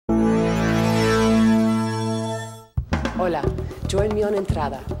Hola, join me on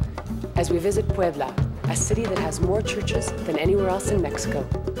Entrada as we visit Puebla, a city that has more churches than anywhere else in Mexico.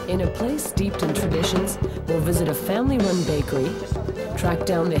 In a place steeped in traditions, we'll visit a family-run bakery, track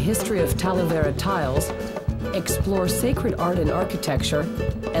down the history of Talavera tiles, explore sacred art and architecture,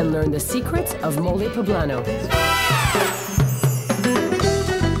 and learn the secrets of mole poblano.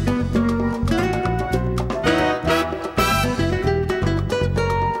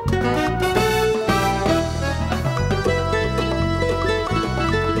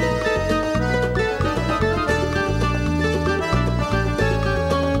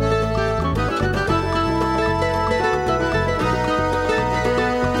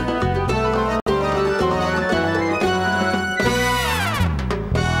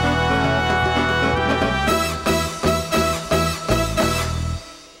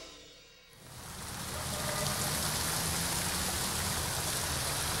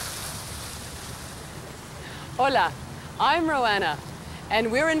 Hola, I'm Roanna,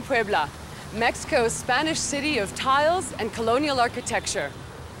 and we're in Puebla, Mexico's Spanish city of tiles and colonial architecture.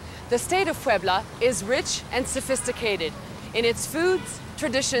 The state of Puebla is rich and sophisticated in its foods,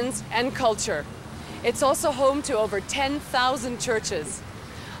 traditions, and culture. It's also home to over 10,000 churches.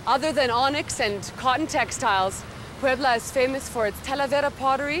 Other than onyx and cotton textiles, Puebla is famous for its Talavera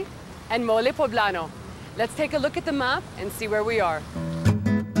pottery and mole poblano. Let's take a look at the map and see where we are.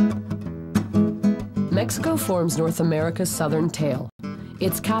 Mexico forms North America's southern tail.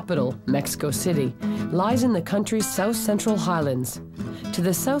 Its capital, Mexico City, lies in the country's south-central highlands. To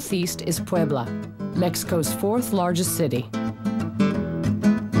the southeast is Puebla, Mexico's fourth largest city.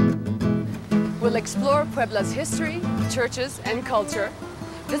 We'll explore Puebla's history, churches, and culture,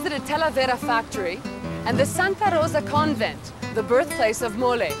 visit a Talavera factory, and the Santa Rosa convent, the birthplace of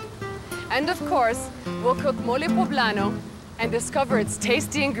mole. And of course, we'll cook mole poblano and discover its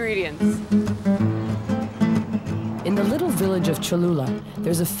tasty ingredients. In the little village of Cholula,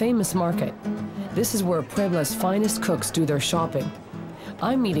 there's a famous market. This is where Puebla's finest cooks do their shopping.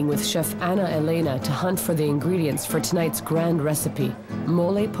 I'm meeting with Chef Ana Elena to hunt for the ingredients for tonight's grand recipe,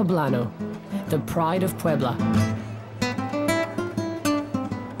 mole poblano, the pride of Puebla.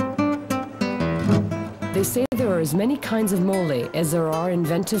 They say there are as many kinds of mole as there are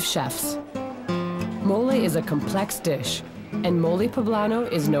inventive chefs. Mole is a complex dish, and mole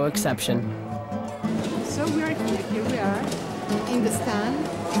poblano is no exception. So we are here we are, in the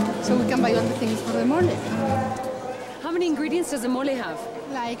stand, so we can buy all the things for the mole. How many ingredients does a mole have?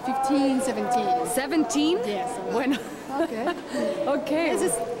 Like 15, 17. 17? Yes. Bueno. Okay. Okay.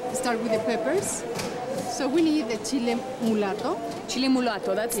 Let's just start with the peppers. So we need the chile mulato. Chile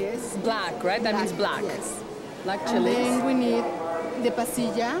mulato, that's black, right? That means black. Yes. Black And chilies. then we need the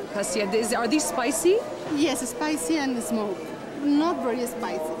pasilla. Pasilla. Are these spicy? Yes, spicy and smoked. Not very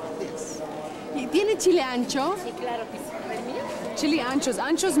spicy, yes. ¿Y tiene chile ancho? Sí, claro que sí. Chili anchos.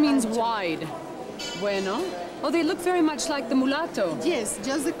 Anchos means wide. Bueno. Oh, they look very much like the mulatto. Yes,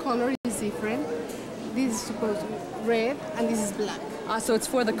 just the color is different. This is supposed to be red and this is black. Ah, so it's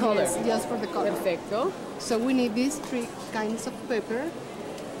for the color. Yes, just for the color. Perfecto. So we need these 3 kinds of pepper.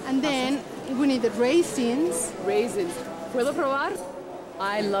 And then we need the raisins. Raisins. ¿Puedo probar?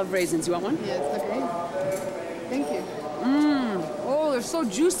 I love raisins. You want one? Yes, okay. Thank you. Oh, they're so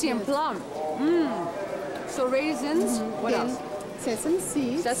juicy and plump. So raisins. What Then else? sesame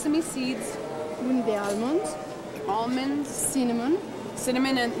seeds. Sesame seeds. We need the almonds. Almonds. Cinnamon.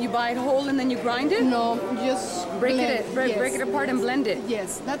 Cinnamon, and you buy it whole and then you grind it? No, just Break blend. break it apart and blend it.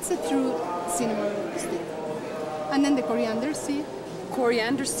 Yes, that's a true cinnamon stick. And then the coriander seed.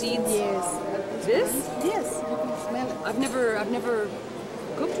 Coriander seeds. Yes. This? Yes, you can smell it. I've never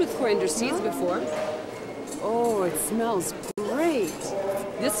cooked with coriander seeds before. Oh, it smells great.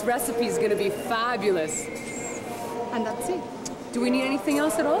 This recipe is going to be fabulous. And that's it. Do we need anything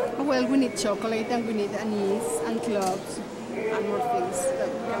else at all? Well, we need chocolate and we need anise and cloves and more things that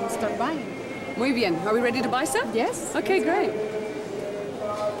we can start buying. Muy bien. Are we ready to buy some? Yes. Okay, great.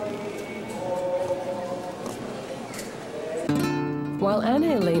 While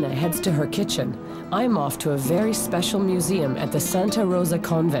Ana Elena heads to her kitchen, I'm off to a very special museum at the Santa Rosa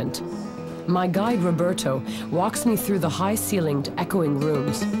convent. My guide, Roberto, walks me through the high-ceilinged, echoing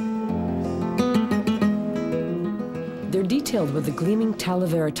rooms. They're detailed with the gleaming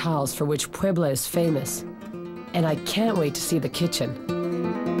Talavera tiles for which Puebla is famous. And I can't wait to see the kitchen.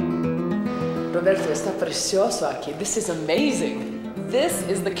 Roberto, está precioso aquí. This is amazing. This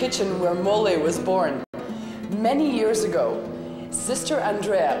is the kitchen where mole was born. Many years ago, Sister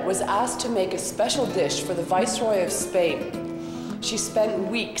Andrea was asked to make a special dish for the Viceroy of Spain. She spent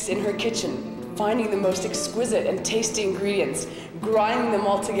weeks in her kitchen, finding the most exquisite and tasty ingredients, grinding them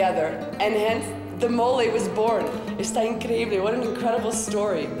all together, and hence the mole was born. Está increíble. What an incredible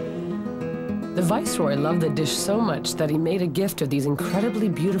story. The Viceroy loved the dish so much that he made a gift of these incredibly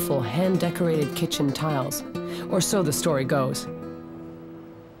beautiful hand-decorated kitchen tiles. Or so the story goes.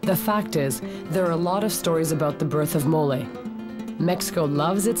 The fact is, there are a lot of stories about the birth of mole. Mexico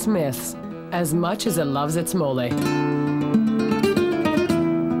loves its myths as much as it loves its mole.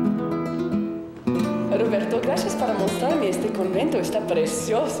 Roberto, gracias para mostrarme este convento. Está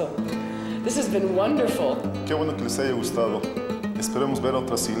precioso. This has been wonderful. Qué bueno que les haya gustado. Esperemos ver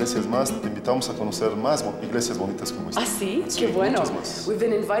otras iglesias más. Te invitamos a conocer más iglesias bonitas como esta. ¿Ah, sí? Sí, Qué bueno. muchas más. We've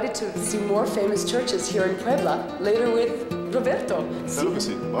been invited to see more famous churches here in Puebla, later with Roberto. Claro que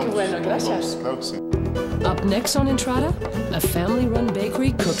sí. Vamos. Qué bueno, gracias. Vamos. Claro que sí. Up next on Entrada, a family-run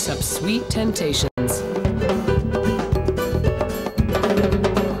bakery cooks up sweet temptations.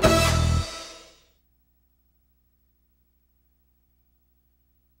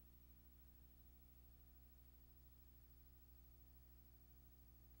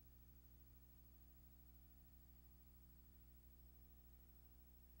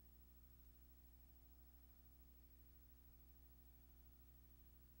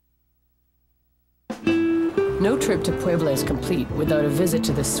 No trip to Puebla is complete without a visit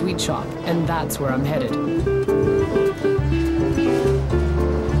to the sweet shop, and that's where I'm headed.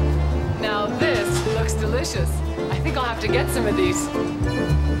 Now this looks delicious. I think I'll have to get some of these.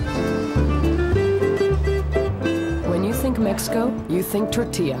 When you think Mexico, you think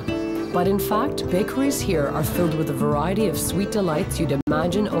tortilla. But in fact, bakeries here are filled with a variety of sweet delights you'd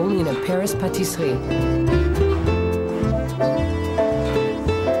imagine only in a Paris pâtisserie.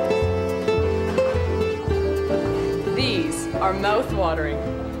 Are mouth-watering.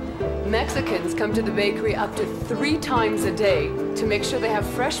 Mexicans come to the bakery up to 3 times a day to make sure they have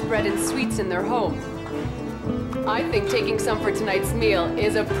fresh bread and sweets in their home. I think taking some for tonight's meal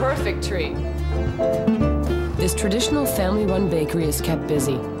is a perfect treat. This traditional family-run bakery is kept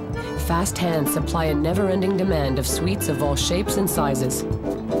busy. Fast hands supply a never-ending demand of sweets of all shapes and sizes.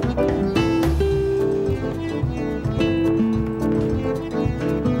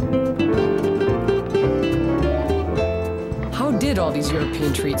 Did all these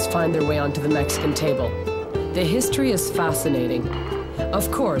European treats find their way onto the Mexican table? The history is fascinating. Of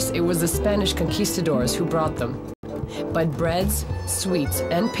course, it was the Spanish conquistadors who brought them. But breads, sweets,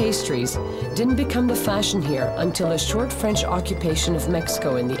 and pastries didn't become the fashion here until a short French occupation of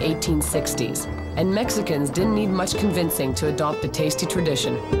Mexico in the 1860s. And Mexicans didn't need much convincing to adopt the tasty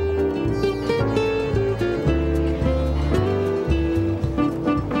tradition.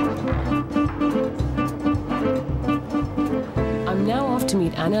 To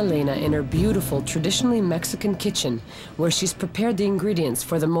meet Ana Elena in her beautiful, traditionally Mexican kitchen, where she's prepared the ingredients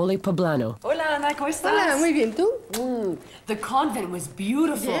for the mole poblano. Hola, Ana, ¿cómo estás? Hola, muy bien, ¿tú? The convent was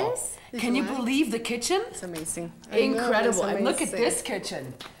beautiful. Yes. Can you believe the kitchen? It's amazing. Incredible. I know, And look at amazing. this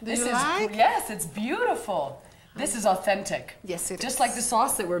kitchen. Do you like? Yes, it's beautiful. This is authentic. Yes, it Just is. like the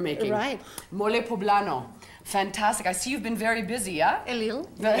sauce that we're making. Right. Mole poblano. Fantastic. I see you've been very busy, yeah? A little.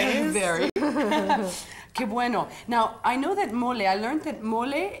 Very. Qué bueno. Now, I know that mole, I learned that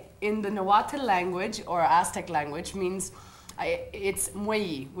mole in the Nahuatl language or Aztec language means it's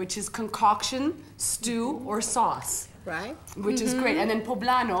muey, which is concoction, stew, or sauce. Right. Which is great. And then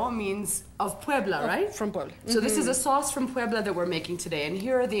poblano means of Puebla, right? From Puebla. So this is a sauce from Puebla that we're making today. And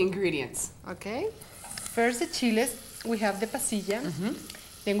here are the ingredients. Okay. First, the chiles. We have the pasilla.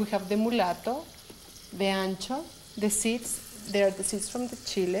 Then we have the mulato, the ancho, the seeds. There are the seeds from the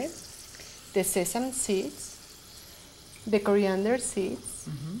chile, the sesame seeds, the coriander seeds,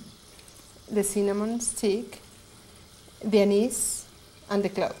 the cinnamon stick, the anise, and the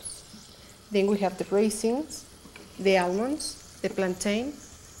cloves. Then we have the raisins, the almonds, the plantain,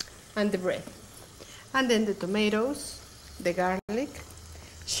 and the bread. And then the tomatoes, the garlic,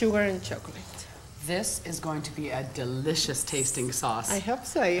 sugar, and chocolate. This is going to be a delicious tasting sauce. I hope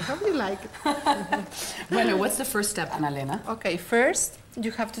so. I hope you like it. Bueno, what's the first step, Ana Elena? Okay, first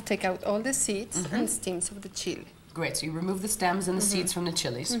you have to take out all the seeds and stems of the chili. Great, so you remove the stems and the seeds from the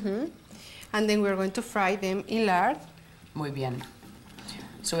chilies. And then we're going to fry them in lard. Muy bien.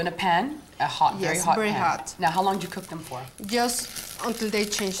 So in a pan, a hot, very Yes, hot very pan. hot. Now, how long do you cook them for? Just until they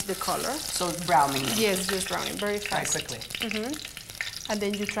change the color. So browning them Yes, just browning, very very fast. quickly. And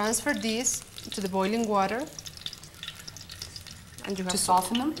then you transfer this to the boiling water. And you have To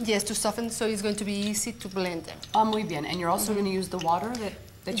soften them? Yes, to soften, so it's going to be easy to blend them. Muy bien. And you're also going to use the water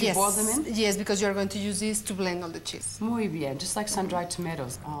that you Yes. boil them in? Yes, because you're going to use this to blend all the cheese. Muy bien, just like sun-dried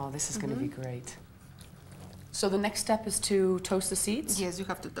tomatoes. Oh, this is going to be great. So the next step is to toast the seeds? Yes, you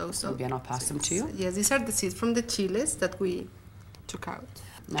have to toast Muy them. bien, I'll pass them to you. Yes, these are the seeds from the chiles that we took out.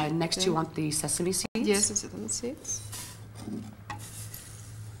 Now, next you want the sesame seeds? Yes, the sesame seeds.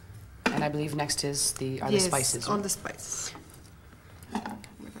 And I believe next is the spices. All the spices.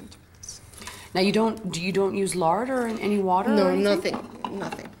 Now you don't use lard or any water? No, or anything?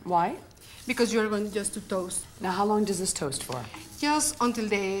 nothing. Why? Because you're going just to toast. Now how long does this toast for? Just until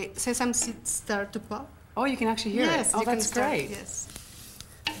the sesame seeds start to pop. Oh, you can actually hear Yes, it. Oh, you can that's start, great. Yes.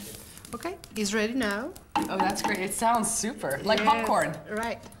 Okay, it's ready now. Oh, that's great. It sounds super. Like Yes, popcorn.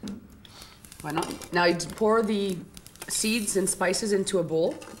 Right. Why not? Now you pour the seeds and spices into a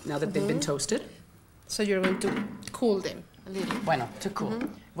bowl now that they've been toasted. So you're going to cool them a little. Bueno, to cool.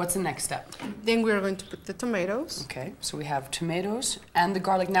 What's the next step? Then we're going to put the tomatoes Okay, so we have tomatoes and the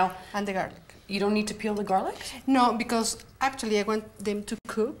garlic. Now, and the garlic. you don't need to peel the garlic? No, because actually I want them to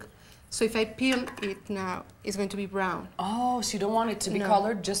cook. So if I peel it now, it's going to be brown. Oh, so you don't want it to be No.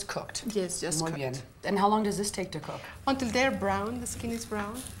 colored, just cooked? Yes, just Muy cooked. bien. And how long does this take to cook? Until they're brown, the skin is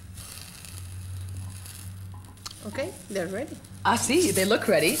brown. Okay, they're ready. Ah, see, they look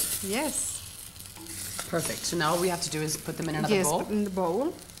ready. Yes. Perfect. So now all we have to do is put them in another Yes, bowl. put in the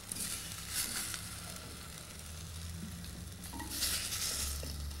bowl.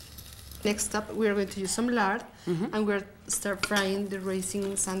 Next up, we're going to use some lard, and we're start frying the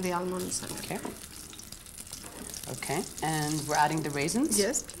raisins and the almonds. Okay. Okay, and we're adding the raisins?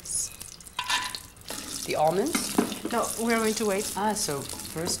 Yes, please. The almonds? No, we're going to wait. Ah, so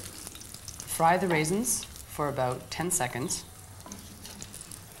first fry the raisins for about 10 seconds.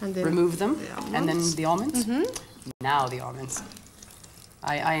 And then Remove them, the and then almonds. the almonds? Now the almonds.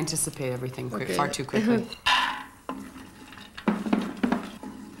 I anticipate everything Okay. far too quickly.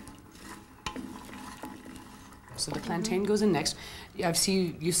 So the plantain goes in next. Yeah, I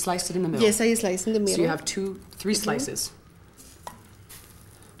see you sliced it in the middle. Yes, I slice in the middle. So you have three slices.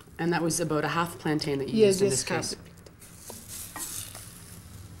 And that was about a half plantain that you used in this case.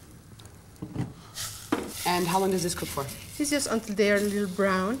 And how long does this cook for? It's just until they are a little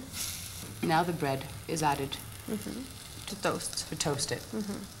brown Now the bread is added to toast. to toast it.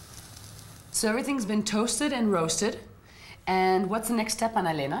 So everything's been toasted and roasted. And what's the next step, Ana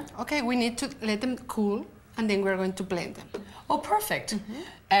Elena? Okay, we need to let them cool, and then we're going to blend them. Oh, perfect.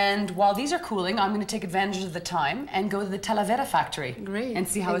 And while these are cooling, I'm going to take advantage of the time and go to the Talavera factory. Great. And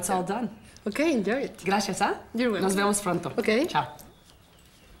see how it's all done. Okay, enjoy it. Gracias, ¿ah? You're welcome. Nos vemos pronto. Okay. Ciao.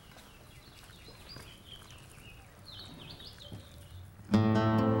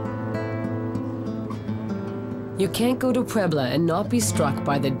 You can't go to Puebla and not be struck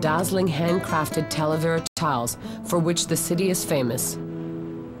by the dazzling handcrafted Talavera tiles for which the city is famous.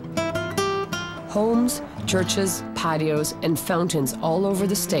 Homes, churches, patios, and fountains all over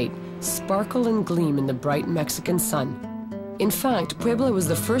the state sparkle and gleam in the bright Mexican sun. In fact, Puebla was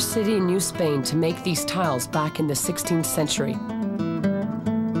the first city in New Spain to make these tiles back in the 16th century.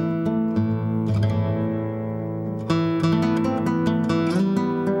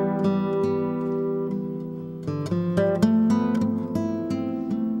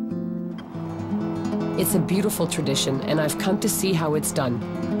 It's a beautiful tradition, and I've come to see how it's done.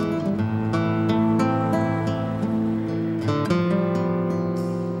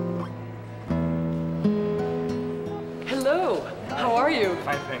 Hello, how are you?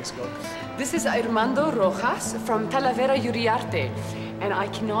 Fine, thanks, God. This is Armando Rojas from Talavera Uriarte, and I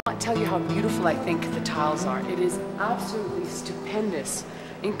cannot tell you how beautiful I think the tiles are. It is absolutely stupendous,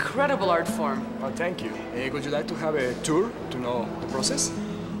 incredible art form. Well, thank you. Would you like to have a tour to know the process?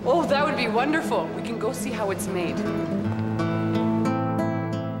 Oh, that would be wonderful. We can go see how it's made.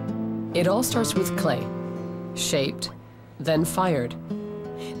 It all starts with clay, shaped, then fired.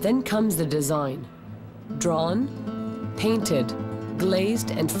 Then comes the design. Drawn, painted,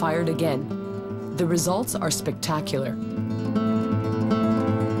 glazed, and fired again. The results are spectacular.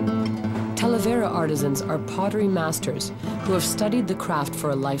 Talavera artisans are pottery masters who have studied the craft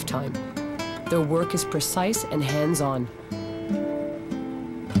for a lifetime. Their work is precise and hands-on.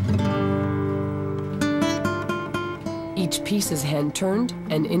 Each piece is hand-turned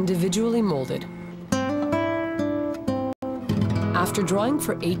and individually molded. After drying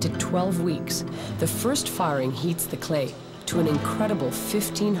for 8 to 12 weeks, the first firing heats the clay to an incredible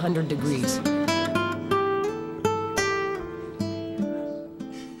 1,500 degrees.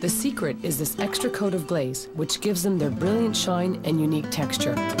 The secret is this extra coat of glaze, which gives them their brilliant shine and unique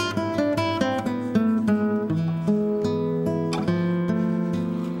texture.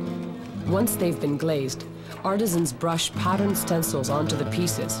 Once they've been glazed, artisans brush patterned stencils onto the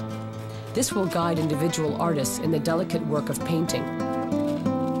pieces. This will guide individual artists in the delicate work of painting.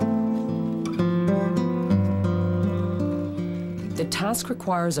 The task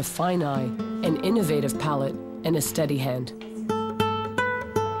requires a fine eye, an innovative palette, and a steady hand.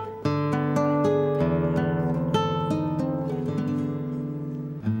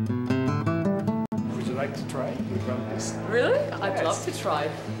 I'd love to try.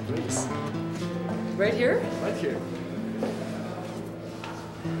 Please. Right here? Right here.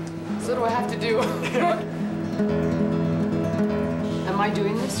 So what do I have to do? Am I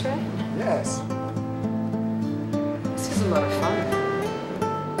doing this right? Yes. This is a lot of fun.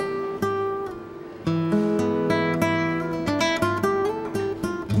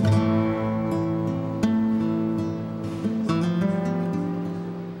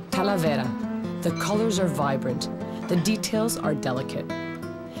 Talavera. The colors are vibrant. The details are delicate.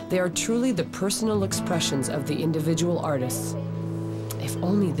 They are truly the personal expressions of the individual artists. If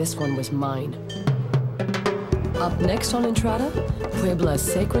only this one was mine. Up next on Entrada, Puebla's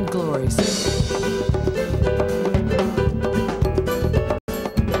Sacred Glories.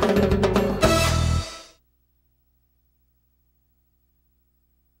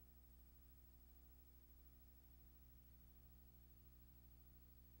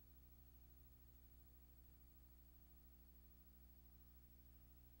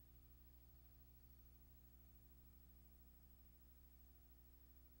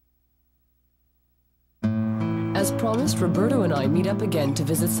 As promised, Roberto and I meet up again to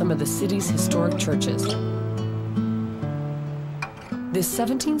visit some of the city's historic churches. This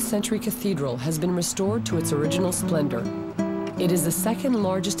 17th century cathedral has been restored to its original splendor. It is the second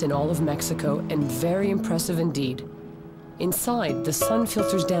largest in all of Mexico and very impressive indeed. Inside, the sun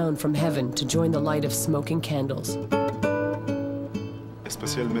filters down from heaven to join the light of smoking candles.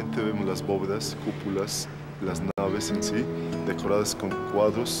 Especialmente vemos las bóvedas, cúpulas, las naves en sí, decoradas con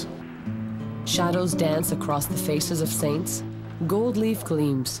cuadros. Shadows dance across the faces of saints. Gold leaf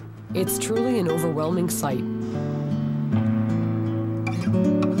gleams. It's truly an overwhelming sight.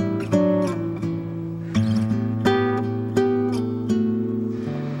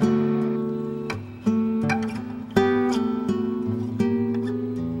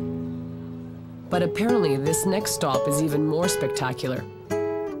 But apparently this next stop is even more spectacular.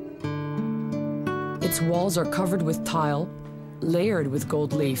 Its walls are covered with tile, layered with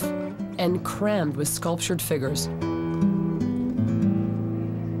gold leaf, and crammed with sculptured figures.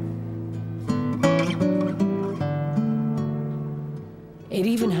 It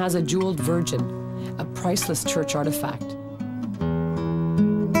even has a jeweled Virgin, a priceless church artifact.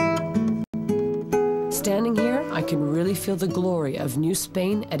 Standing here, I can really feel the glory of New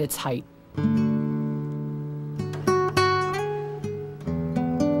Spain at its height.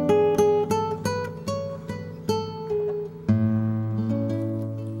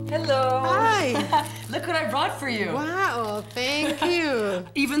 Look what I brought for you. Wow, thank you.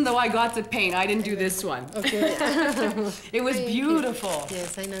 Even though I got to paint, I didn't do this one. Okay. It was beautiful.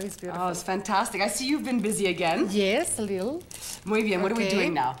 Yes, I know it's beautiful. Oh, it's fantastic. I see you've been busy again. Yes, a little. Muy bien. What are we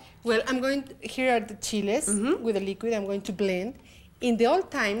doing now? Well, here are the chiles with the liquid. I'm going to blend. In the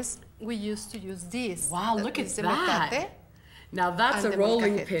old times, we used to use this. Wow, look at the that. metate. Now that's a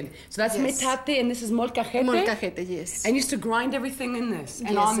rolling pin. So that's metate and this is molcajete? Molcajete, yes. And you used to grind everything in this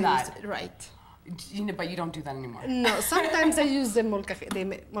and yes, on that. Right. But you don't do that anymore. No, sometimes I use the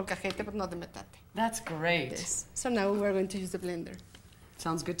molcajete, but not the metate. That's great. Yes. So now we're going to use the blender.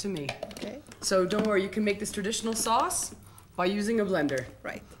 Sounds good to me. Okay. So don't worry, you can make this traditional sauce by using a blender.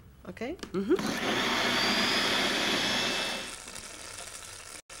 Right. Okay.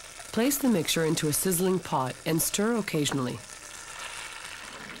 Place the mixture into a sizzling pot and stir occasionally.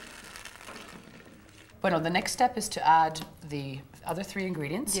 Bueno, the next step is to add the other 3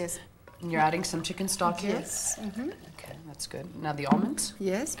 ingredients. Yes. And you're adding some chicken stock here? Yes. Okay, that's good. Now the almonds?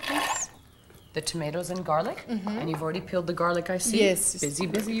 Yes, please. The tomatoes and garlic? And you've already peeled the garlic, I see? Yes. Busy,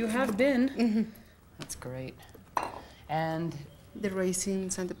 busy you have been. That's great. And the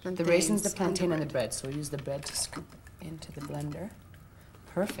raisins and the plantains. the raisins, the plantain, and the bread. So we'll use the bread to scoop into the blender.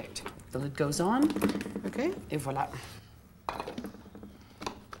 Perfect. The lid goes on. Okay. Et voilà.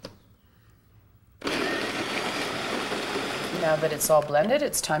 Now that it's all blended,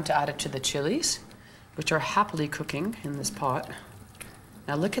 it's time to add it to the chilies, which are happily cooking in this pot.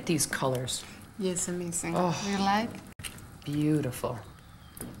 Now look at these colors. Yes, amazing. Oh. You like? Beautiful.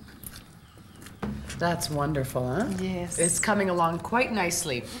 That's wonderful, huh? Yes. It's coming along quite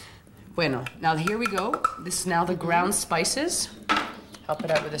nicely. Bueno, now here we go. This is now the ground spices. Help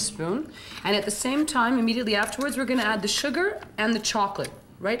it out with a spoon. And at the same time, immediately afterwards, we're gonna add the sugar and the chocolate.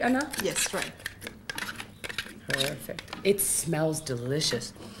 Right, Anna? Yes, right. Perfect. It smells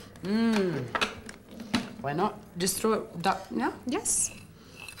delicious. Why not? Just throw it yeah? Yes.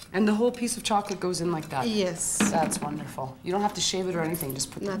 And the whole piece of chocolate goes in like that? Yes. That's wonderful. You don't have to shave it or anything.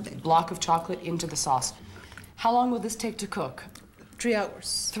 Just put Nothing. the block of chocolate into the sauce. How long will this take to cook? 3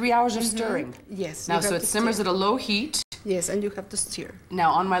 hours. 3 hours of stirring? Yes. Now, you so have it to simmers stir. at a low heat. Yes, and you have to stir.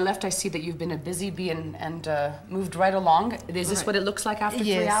 Now, on my left, I see that you've been a busy bee and moved right along. Is this what it looks like after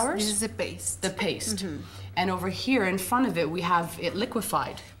 3 hours? Yes, this is the paste. The paste. And over here in front of it, we have it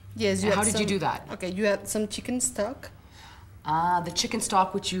liquefied. Yes. And how did you do that? Okay, you add some chicken stock. The chicken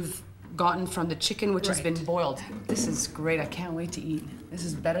stock, which you've gotten from the chicken, which has been boiled. This is great. I can't wait to eat. This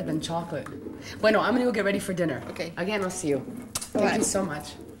is better than chocolate. Bueno, I'm gonna go get ready for dinner. Okay. Again, I'll see you. Thank you so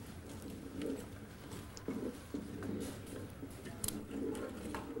much.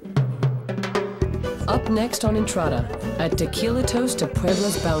 Up next on Entrada, a tequila toast to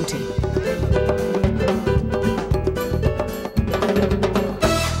Puebla's bounty.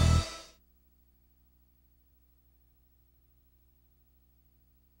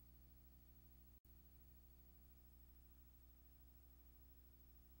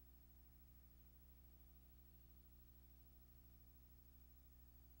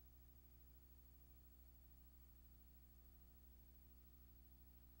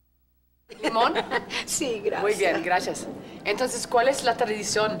 ¿Limón? Sí, gracias. Muy bien, gracias. Entonces, ¿cuál es la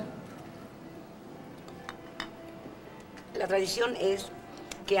tradición? La tradición es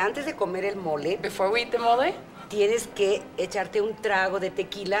que antes de comer el mole, Before we eat the mole, tienes que echarte un trago de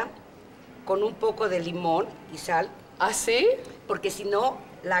tequila con un poco de limón y sal, ¿ah, sí? porque si no,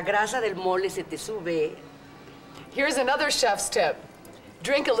 la grasa del mole se te sube. Here's another chef's tip.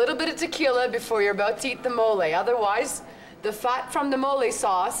 Drink a little bit of tequila before you're about to eat the mole. Otherwise, the fat from the mole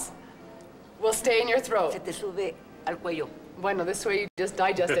sauce will stay in your throat. Se te sube al cuello. Bueno, this way you just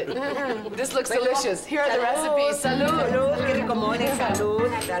digest it. This looks delicious. Here are the recipes. Salud. Salud, qué rico mole.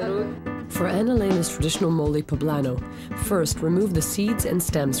 Salud, salud. For Ana Elena's traditional mole poblano, first remove the seeds and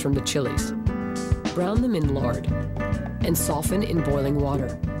stems from the chilies. Brown them in lard and soften in boiling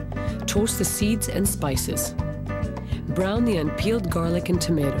water. Toast the seeds and spices. Brown the unpeeled garlic and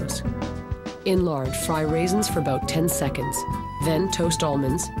tomatoes. In lard, fry raisins for about 10 seconds. Then toast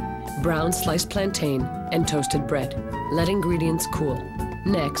almonds, brown sliced plantain, and toasted bread. Let ingredients cool.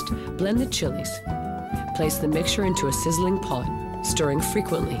 Next, blend the chilies. Place the mixture into a sizzling pot, stirring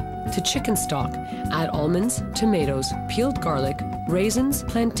frequently. To chicken stock, add almonds, tomatoes, peeled garlic, raisins,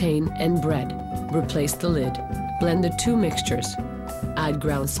 plantain, and bread. Replace the lid. Blend the two mixtures. Add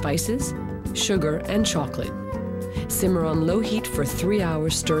ground spices, sugar, and chocolate. Simmer on low heat for 3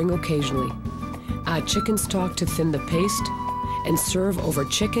 hours, stirring occasionally. Add chicken stock to thin the paste, and serve over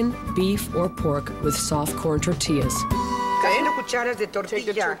chicken, beef, or pork with soft corn tortillas. Casi 2 cucharas de tortilla.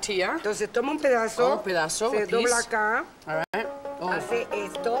 Take the tortilla. Entonces toma un pedazo. Un pedazo, se a dobla piece. acá. All right. Oh, Hace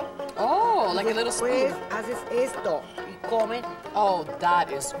esto. oh like a little Después spoon. haces esto y come. Oh,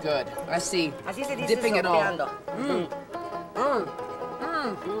 that is good. I see. Así se dice Dipping it all. sopeando.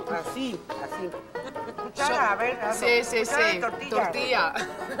 Así, así. Cuchara, a ver. Sí, sí, cuchara sí. de tortilla.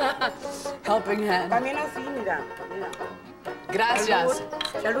 Helping hand. También así, mira. Mira. Gracias.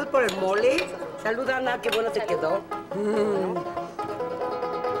 Salud por el mole. Salud, Ana, qué bueno te quedó.